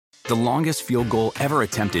The longest field goal ever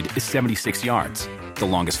attempted is 76 yards. The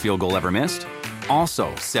longest field goal ever missed?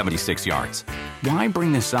 Also 76 yards. Why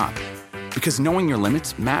bring this up? Because knowing your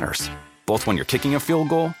limits matters, both when you're kicking a field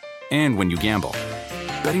goal and when you gamble.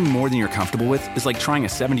 Betting more than you're comfortable with is like trying a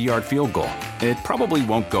 70-yard field goal. It probably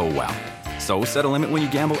won't go well. So set a limit when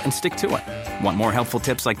you gamble and stick to it. Want more helpful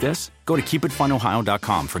tips like this? Go to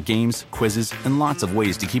keepitfunohio.com for games, quizzes, and lots of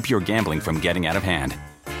ways to keep your gambling from getting out of hand.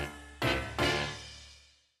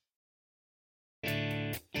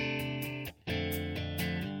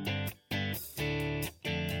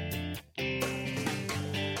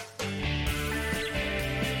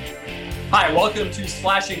 Hi, welcome to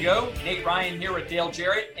Splash and Go. Nate Ryan here with Dale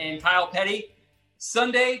Jarrett and Kyle Petty.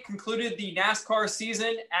 Sunday concluded the NASCAR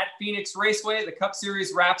season at Phoenix Raceway. The Cup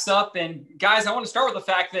Series wraps up. And guys, I want to start with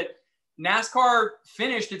the fact that NASCAR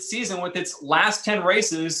finished its season with its last 10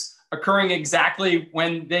 races occurring exactly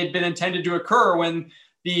when they'd been intended to occur when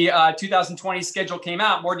the 2020 schedule came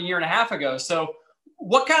out more than a year and a half ago. So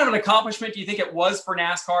what kind of an accomplishment do you think it was for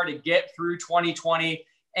NASCAR to get through 2020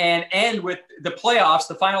 and end with the playoffs,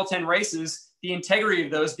 the final 10 races, the integrity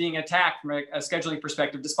of those being attacked from a scheduling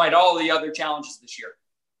perspective, despite all the other challenges this year?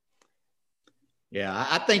 Yeah,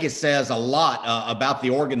 I think it says a lot about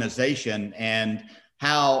the organization and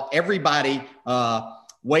how everybody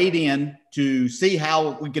weighed in to see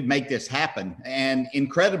how we could make this happen. And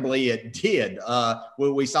incredibly, it did.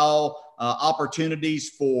 We saw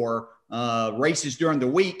opportunities for races during the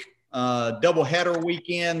week, doubleheader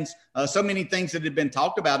weekends, so many things that had been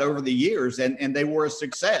talked about over the years, and they were a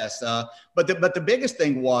success. But the biggest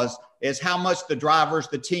thing is how much the drivers,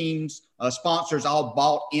 the teams, sponsors all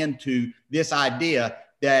bought into this idea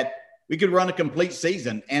that we could run a complete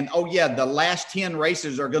season. And, oh, yeah, the last 10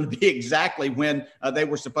 races are going to be exactly when they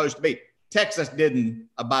were supposed to be. Texas didn't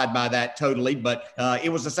abide by that totally, but it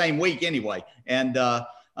was the same week anyway. And yeah,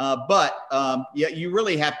 you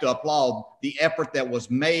really have to applaud the effort that was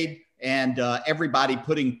made and everybody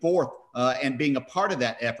putting forth and being a part of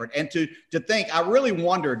that effort. And to think, I really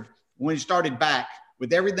wondered when we started back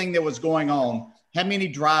with everything that was going on, how many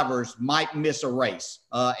drivers might miss a race,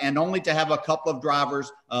 and only to have a couple of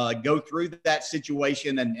drivers go through that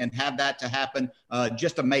situation and have that to happen,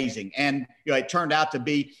 just amazing. And it turned out to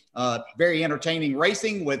be very entertaining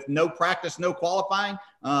racing with no practice, no qualifying,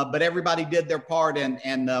 but everybody did their part. And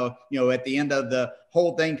at the end of the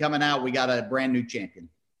whole thing coming out, we got a brand new champion.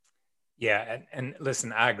 Yeah, and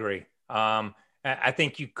listen, I agree. I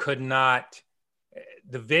think you could not –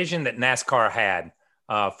 the vision that NASCAR had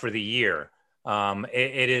for the year,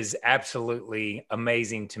 it is absolutely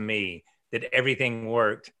amazing to me that everything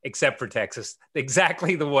worked except for Texas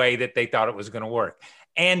exactly the way that they thought it was going to work.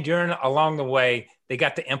 And along the way, they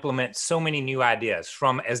got to implement so many new ideas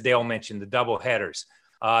from, as Dale mentioned, the double headers,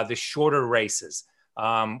 the shorter races.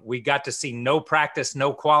 We got to see no practice,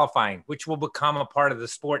 no qualifying, which will become a part of the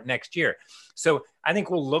sport next year. So I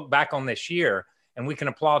think we'll look back on this year and we can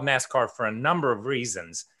applaud NASCAR for a number of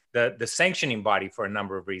reasons, the sanctioning body for a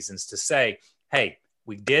number of reasons, to say, hey,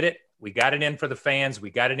 we did it. We got it in for the fans. We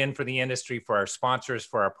got it in for the industry, for our sponsors,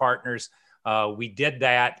 for our partners. We did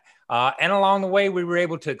that. And along the way, we were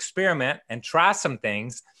able to experiment and try some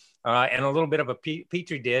things in a little bit of a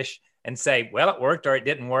petri dish and say, well, it worked or it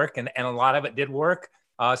didn't work. And a lot of it did work.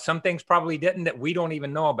 Some things probably didn't that we don't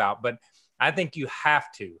even know about. But I think you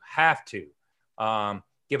have to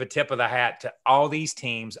give a tip of the hat to all these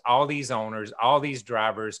teams, all these owners, all these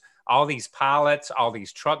drivers, all these pilots, all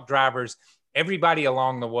these truck drivers, everybody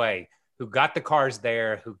along the way who got the cars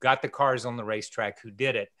there, who got the cars on the racetrack, who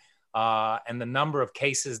did it. And the number of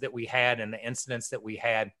cases that we had and the incidents that we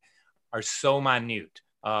had are so minute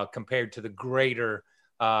compared to the greater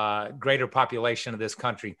population of this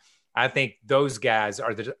country. I think those guys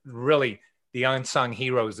are really the unsung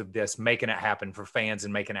heroes of this, making it happen for fans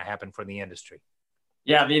and making it happen for the industry.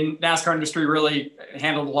 Yeah, the NASCAR industry really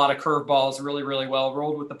handled a lot of curveballs really, really well,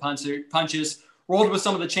 rolled with the punches, rolled with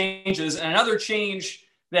some of the changes. And another change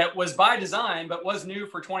that was by design but was new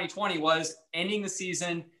for 2020 was ending the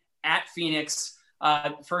season at Phoenix.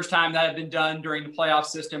 First time that had been done during the playoff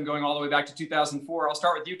system going all the way back to 2004. I'll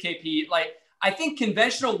start with you, KP. I think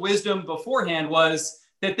conventional wisdom beforehand was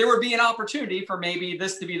that there would be an opportunity for maybe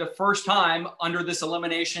this to be the first time under this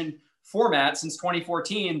elimination format since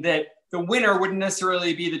 2014 that the winner wouldn't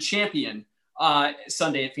necessarily be the champion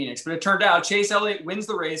Sunday at Phoenix. But it turned out Chase Elliott wins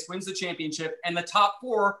the race, wins the championship, and the top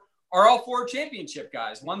four are all four championship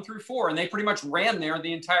guys, 1 through 4, and they pretty much ran there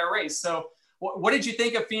the entire race. So what did you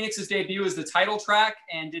think of Phoenix's debut as the title track,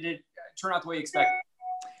 and did it turn out the way you expected?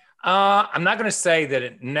 I'm not going to say that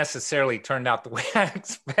it necessarily turned out the way I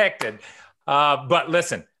expected. But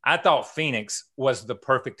listen, I thought Phoenix was the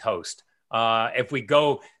perfect host. If we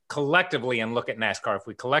go collectively and look at NASCAR, if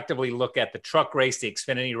we collectively look at the truck race, the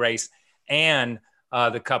Xfinity race, and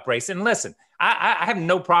the Cup race, and listen, I have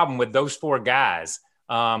no problem with those four guys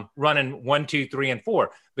running 1, 2, 3, and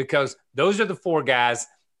 4, because those are the four guys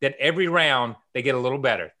that every round they get a little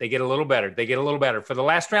better. They get a little better. They get a little better. For the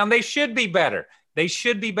last round, they should be better. They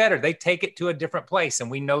should be better. They take it to a different place, and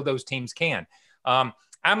we know those teams can. I'm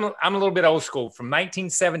a little bit old school. From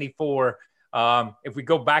 1974, if we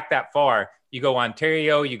go back that far, you go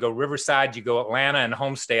Ontario, you go Riverside, you go Atlanta and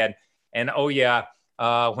Homestead. And,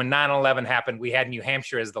 when 9/11 happened, we had New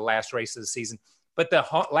Hampshire as the last race of the season. But the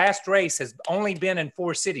last race has only been in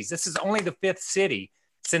 4 cities. This is only the 5th city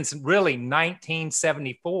since really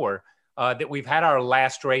 1974 that we've had our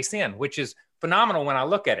last race in, which is phenomenal when I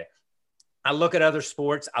look at it. I look at other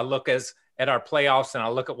sports, I look at our playoffs, and I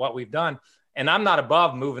look at what we've done. And I'm not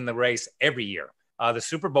above moving the race every year. The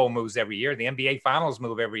Super Bowl moves every year. The NBA Finals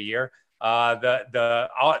move every year.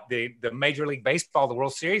 The Major League Baseball, the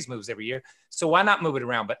World Series moves every year. So why not move it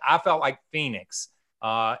around? But I felt like Phoenix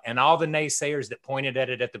and all the naysayers that pointed at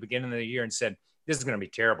it at the beginning of the year and said, this is going to be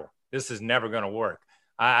terrible. This is never going to work.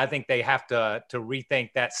 I think they have to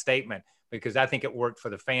rethink that statement, because I think it worked for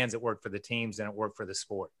the fans, it worked for the teams, and it worked for the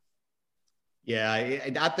sport. Yeah,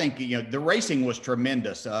 I think, the racing was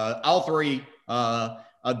tremendous. All 3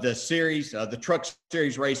 of the series, the Truck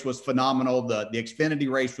Series race was phenomenal. The Xfinity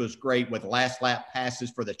race was great with last lap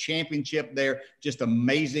passes for the championship there, just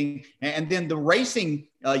amazing. And then the racing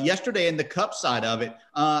yesterday in the Cup side of it,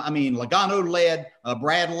 Logano led,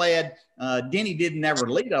 Brad led. Denny didn't ever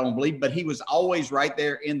lead, I don't believe, but he was always right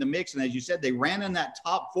there in the mix. And as you said, they ran in that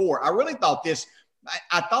top 4. I really thought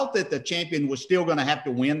I thought that the champion was still going to have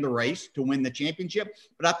to win the race to win the championship,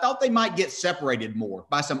 but I thought they might get separated more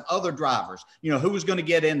by some other drivers, who was going to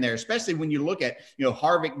get in there, especially when you look at,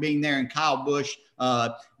 Harvick being there and Kyle Busch,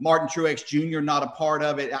 Martin Truex Jr. not a part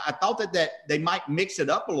of it. I thought that they might mix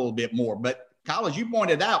it up a little bit more, but Kyle, as you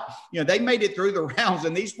pointed out, they made it through the rounds,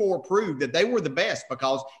 and these 4 proved that they were the best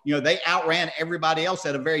because, they outran everybody else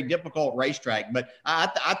at a very difficult racetrack. But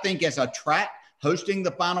I think as a track, hosting the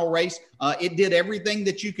final race, it did everything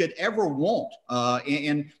that you could ever want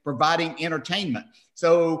in providing entertainment.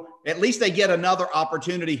 So at least they get another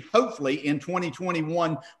opportunity, hopefully in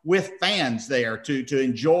 2021, with fans there to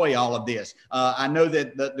enjoy all of this. I know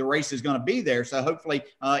that the race is going to be there, so hopefully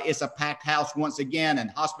it's a packed house once again, and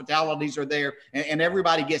hospitalities are there, and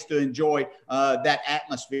everybody gets to enjoy that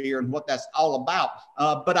atmosphere and what that's all about.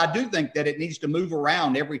 But I do think that it needs to move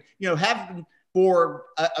around for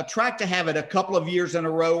a track to have it a couple of years in a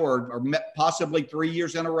row or possibly 3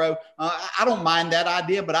 years in a row. I don't mind that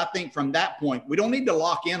idea, but I think from that point, we don't need to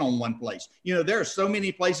lock in on one place. There are so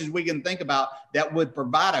many places we can think about that would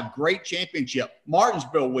provide a great championship.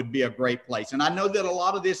 Martinsville would be a great place. And I know that a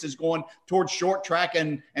lot of this is going towards short track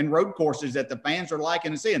and road courses that the fans are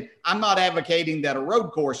liking and seeing. I'm not advocating that a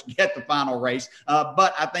road course get the final race,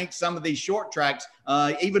 but I think some of these short tracks,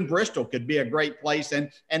 even Bristol could be a great place.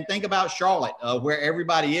 And think about Charlotte, where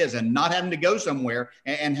everybody is, and not having to go somewhere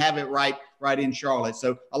and have it right in Charlotte.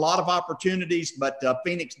 So a lot of opportunities, but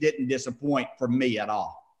Phoenix didn't disappoint for me at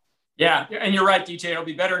all. Yeah, and you're right, DJ. It'll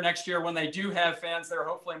be better next year when they do have fans there.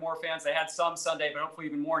 Hopefully more fans. They had some Sunday, but hopefully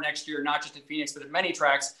even more next year, not just at Phoenix, but at many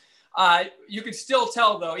tracks. You could still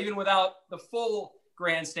tell, though, even without the full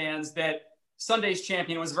grandstands, that Sunday's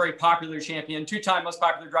champion was a very popular champion. 2-time most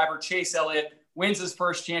popular driver Chase Elliott wins his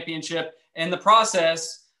first championship. In the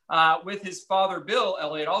process, with his father, Bill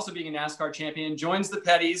Elliott, also being a NASCAR champion, joins the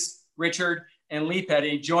Pettys, Richard and Lee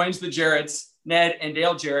Petty, joins the Jarretts, Ned and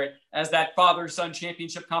Dale Jarrett, as that father-son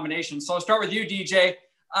championship combination. So I'll start with you, DJ.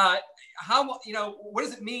 What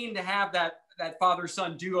does it mean to have that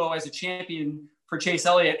father-son duo as a champion for Chase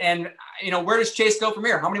Elliott? And, where does Chase go from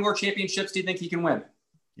here? How many more championships do you think he can win?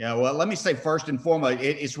 Yeah, well, let me say first and foremost,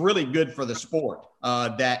 it's really good for the sport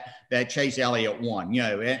that Chase Elliott won,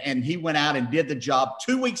 and he went out and did the job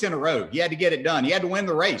 2 weeks in a row. He had to get it done. He had to win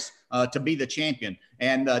the race to be the champion,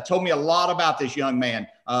 and told me a lot about this young man,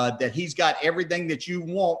 that he's got everything that you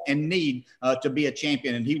want and need to be a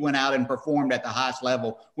champion. And he went out and performed at the highest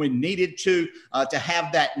level when needed to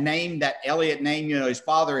have that name, that Elliott name. His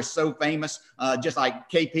father is so famous, just like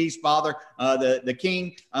KP's father, the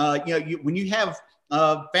King. When you have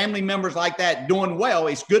family members like that doing well,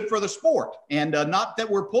 it's good for the sport. And not that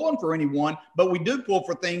we're pulling for anyone, but we do pull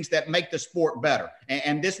for things that make the sport better.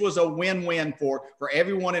 And this was a win-win for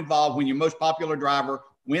everyone involved when your most popular driver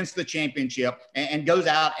wins the championship, and goes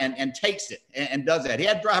out and takes it and does that. He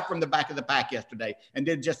had drive from the back of the pack yesterday and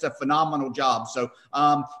did just a phenomenal job. So,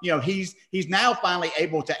 he's now finally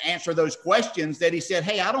able to answer those questions that he said,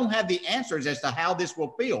 hey, I don't have the answers as to how this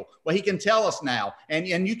will feel. Well, he can tell us now. And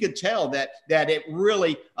you could tell that it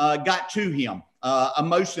really got to him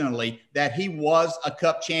emotionally that he was a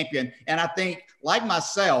Cup champion. And I think, like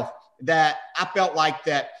myself, that I felt like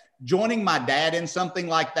that joining my dad in something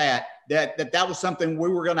like that was something we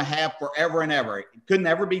were going to have forever and ever. It could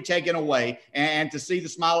never be taken away. And to see the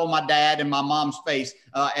smile on my dad and my mom's face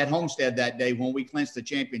at Homestead that day when we clinched the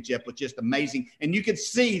championship was just amazing. And you could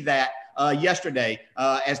see that yesterday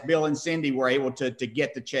as Bill and Cindy were able to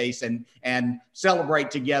get the chase and celebrate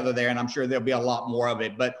together there. And I'm sure there'll be a lot more of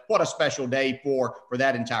it. But what a special day for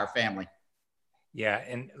that entire family. Yeah,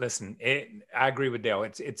 and listen, I agree with Dale.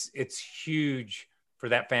 It's huge for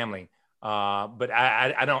that family. But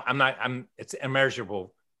it's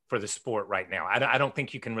immeasurable for the sport right now. I don't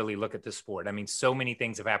think you can really look at the sport. I mean, so many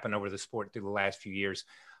things have happened over the sport through the last few years.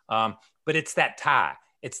 But it's that tie.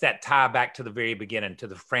 It's that tie back to the very beginning, to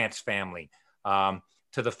the France family, to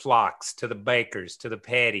the Flocks, to the Bakers, to the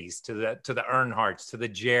Pettys, to the Earnhardts, to the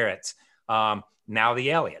Jarretts, now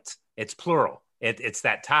the Elliots. It's plural. It's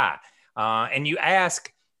that tie. And you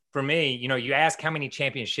ask, for me, you ask how many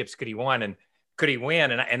championships could he win?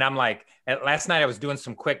 And I'm like, last night I was doing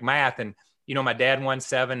some quick math, and my dad won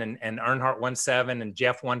 7 and Earnhardt won 7 and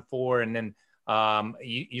Jeff won 4. And then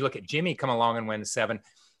you look at Jimmy come along and win 7.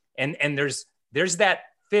 And there's that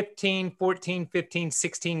 14, 15,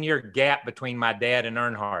 16 year gap between my dad and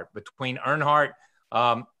Earnhardt. Between Earnhardt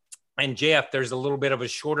and Jeff, there's a little bit of a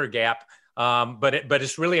shorter gap. But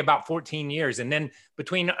it's really about 14 years. And then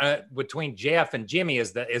between Jeff and Jimmy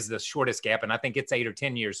is the shortest gap. And I think it's 8 or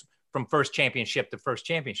 10 years from first championship to first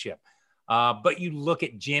championship. But you look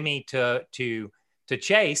at Jimmy to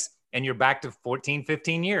Chase and you're back to 14,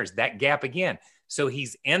 15 years, that gap again. So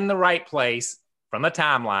he's in the right place from the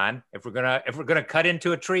timeline. If we're going to cut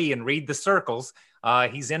into a tree and read the circles,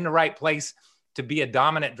 he's in the right place to be a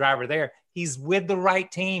dominant driver there. He's with the right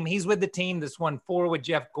team. He's with the team that's won 4 with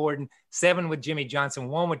Jeff Gordon, 7 with Jimmy Johnson,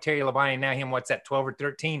 1 with Terry Labonte, now him, 12 or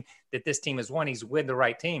 13 that this team has won. He's with the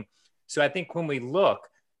right team. So I think when we look,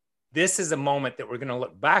 this is a moment that we're going to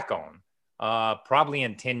look back on probably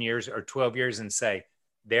in 10 years or 12 years and say,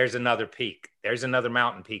 there's another peak. There's another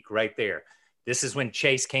mountain peak right there. This is when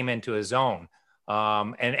Chase came into his own.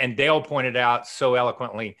 And Dale pointed out so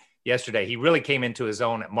eloquently yesterday, he really came into his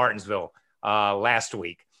own at Martinsville last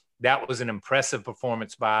week. That was an impressive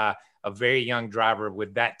performance by a very young driver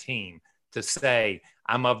with that team to say,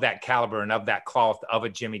 I'm of that caliber and of that cloth of a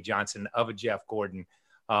Jimmy Johnson, of a Jeff Gordon,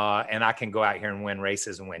 and I can go out here and win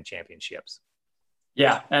races and win championships.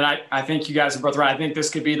 Yeah, and I think you guys are both right. I think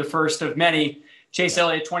this could be the first of many. Chase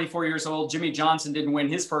Elliott, 24 years old. Jimmy Johnson didn't win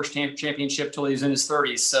his first championship till he was in his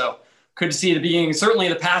 30s. So good to see the beginning, certainly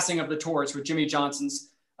the passing of the torch with Jimmy Johnson's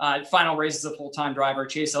final race as a full-time driver.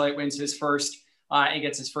 Chase Elliott wins his first and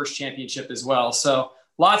gets his first championship as well. So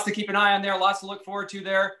lots to keep an eye on there, lots to look forward to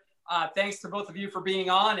there. Thanks to both of you for being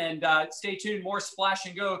on, and stay tuned. More Splash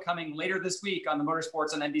and Go coming later this week on the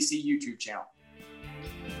Motorsports on NBC YouTube channel.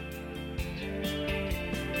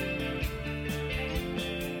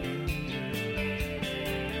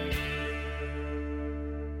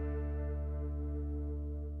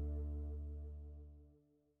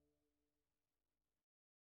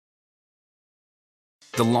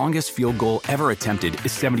 The longest field goal ever attempted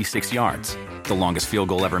is 76 yards. The longest field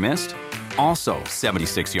goal ever missed? Also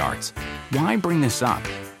 76 yards. Why bring this up?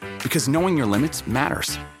 Because knowing your limits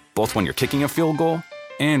matters, both when you're kicking a field goal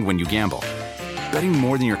and when you gamble. Betting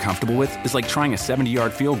more than you're comfortable with is like trying a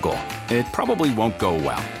 70-yard field goal. It probably won't go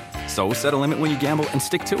well. So set a limit when you gamble and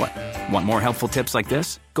stick to it. Want more helpful tips like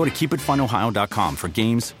this? Go to keepitfunohio.com for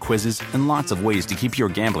games, quizzes, and lots of ways to keep your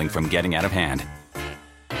gambling from getting out of hand.